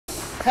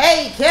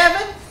Hey,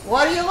 Kevin,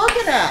 what are you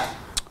looking at?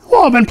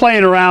 Well, I've been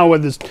playing around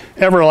with this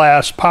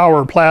Everlast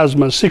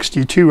PowerPlasma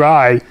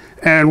 62i,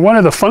 and one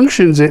of the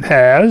functions it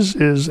has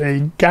is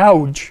a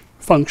gouge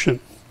function.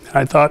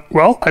 I thought,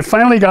 well, I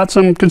finally got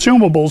some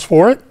consumables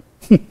for it.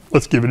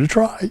 Let's give it a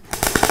try.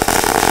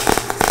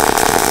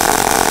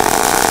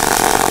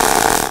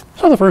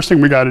 So the first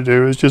thing we got to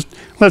do is just,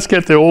 let's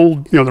get the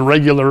old, the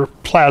regular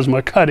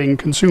plasma cutting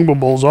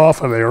consumables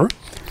off of there.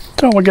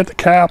 So we'll get the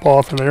cap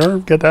off of there,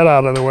 get that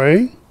out of the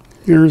way.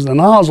 Here's the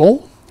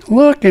nozzle,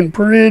 looking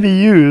pretty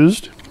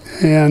used.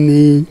 And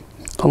the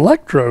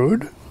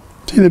electrode,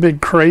 see the big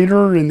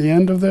crater in the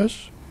end of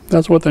this?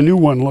 That's what the new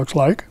one looks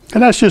like.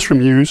 And that's just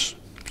from use.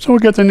 So we'll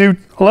get the new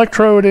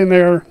electrode in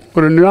there,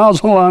 put a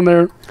nozzle on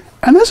there.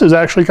 And this is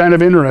actually kind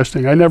of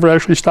interesting. I never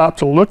actually stopped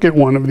to look at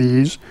one of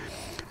these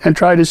and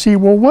try to see,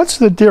 well, what's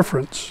the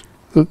difference?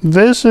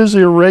 This is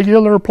a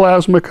regular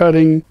plasma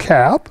cutting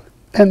cap,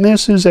 and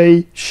this is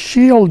a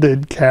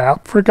shielded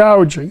cap for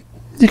gouging.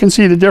 You can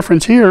see the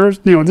difference here.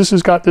 This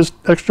has got this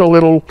extra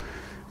little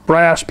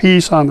brass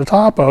piece on the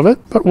top of it,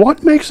 but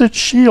what makes it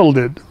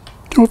shielded?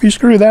 So if you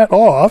screw that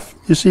off,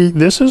 you see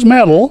this is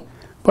metal,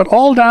 but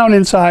all down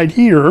inside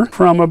here,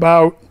 from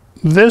about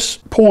this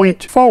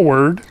point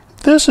forward,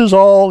 this is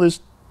all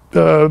this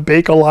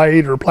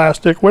Bakelite or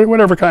plastic,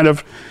 whatever kind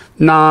of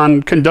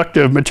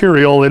non-conductive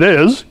material it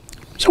is.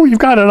 So you've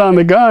got it on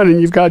the gun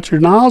and you've got your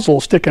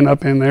nozzle sticking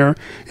up in there.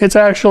 It's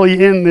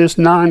actually in this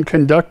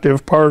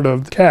non-conductive part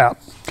of the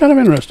cap. Kind of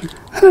interesting.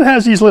 And it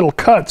has these little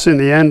cuts in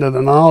the end of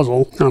the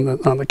nozzle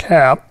on the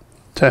cap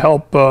to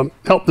help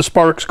the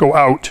sparks go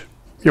out.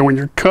 When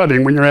you're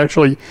cutting, when you're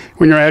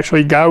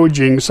actually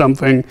gouging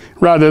something,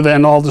 rather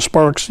than all the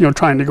sparks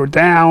trying to go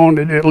down,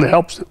 it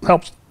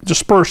helps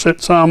disperse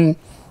it some.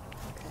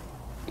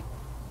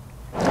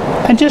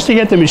 And just to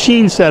get the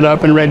machine set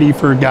up and ready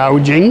for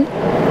gouging,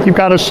 you've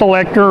got a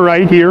selector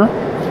right here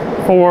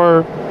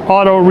for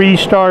auto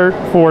restart,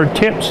 for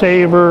tip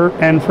saver,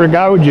 and for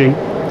gouging.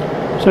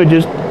 So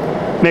just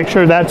make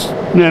sure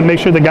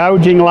the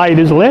gouging light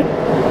is lit.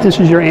 This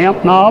is your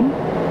amp knob,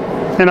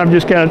 and I've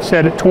just got it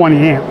set at 20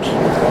 amps.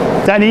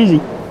 That easy.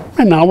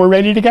 And now we're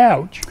ready to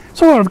gouge.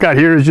 So what I've got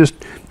here is just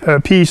a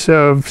piece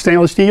of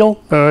stainless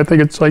steel. I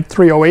think it's like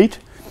 308.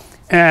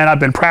 And I've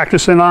been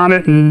practicing on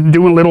it and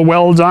doing little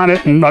welds on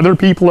it, and other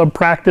people have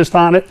practiced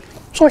on it.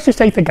 So let's just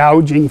take the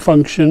gouging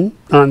function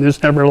on this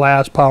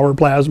Everlast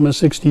PowerPlasma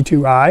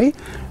 62i.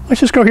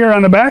 Let's just go here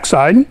on the back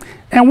side,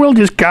 and we'll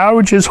just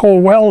gouge this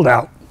whole weld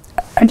out.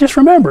 And just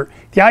remember,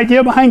 the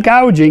idea behind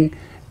gouging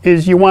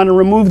is you want to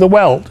remove the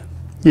weld.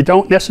 You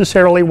don't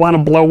necessarily want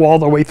to blow all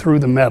the way through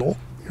the metal.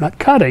 You're not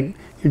cutting,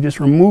 you're just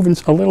removing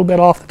a little bit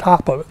off the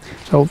top of it.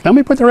 So let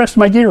me put the rest of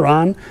my gear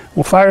on,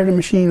 we'll fire the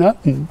machine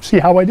up and see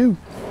how I do.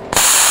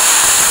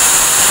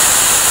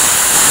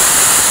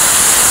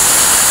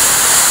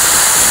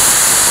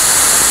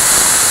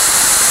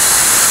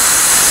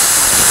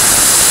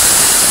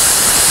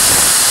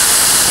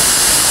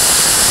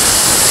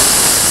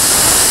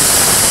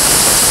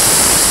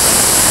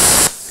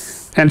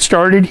 And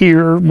started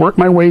here, worked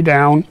my way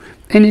down,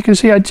 and you can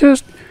see I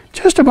just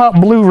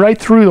about blew right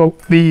through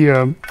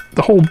the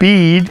whole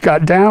bead,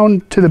 got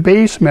down to the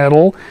base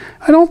metal.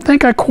 I don't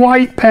think I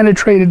quite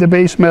penetrated the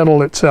base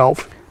metal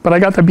itself, but I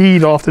got the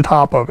bead off the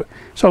top of it.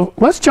 So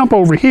let's jump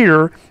over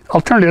here.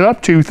 I'll turn it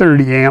up to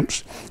 30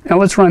 amps, and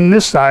let's run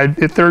this side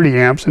at 30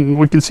 amps, and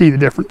we can see the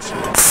difference.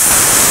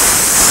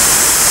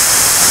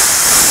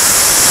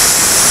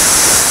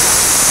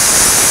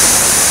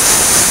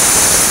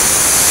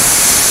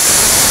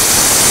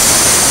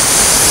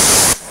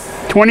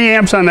 20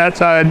 amps on that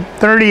side,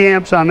 30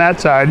 amps on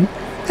that side.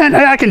 And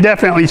I can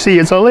definitely see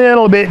it's a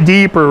little bit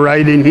deeper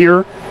right in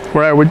here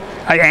where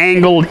I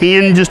angled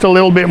in just a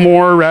little bit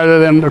more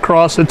rather than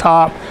across the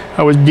top.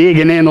 I was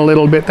digging in a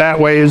little bit that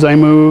way as I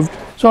moved.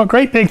 So a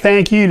great big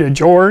thank you to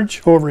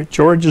George over at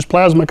George's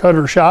Plasma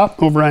Cutter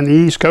Shop over on the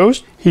East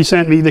Coast. He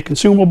sent me the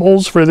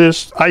consumables for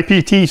this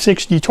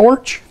IPT60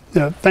 torch.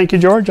 Thank you,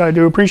 George, I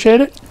do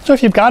appreciate it. So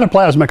if you've got a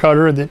plasma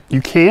cutter that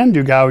you can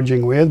do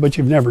gouging with, but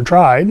you've never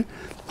tried,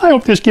 I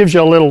hope this gives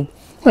you a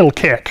little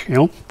kick,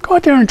 Go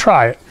out there and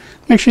try it.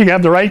 Make sure you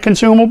have the right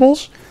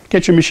consumables,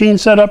 get your machine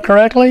set up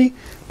correctly,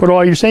 put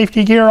all your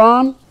safety gear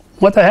on.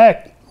 What the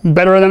heck,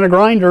 better than a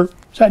grinder.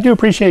 So I do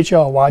appreciate you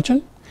all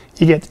watching.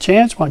 If you get the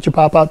chance, why don't you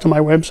pop out to my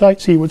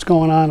website, see what's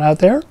going on out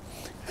there,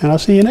 and I'll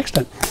see you next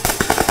time.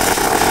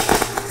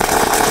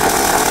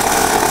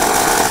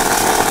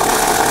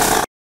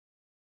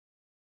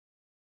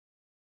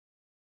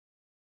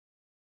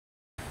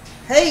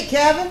 Hey,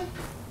 Kevin,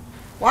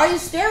 why are you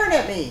staring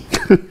at me?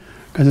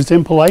 Because it's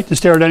impolite to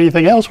stare at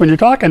anything else when you're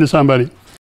talking to somebody.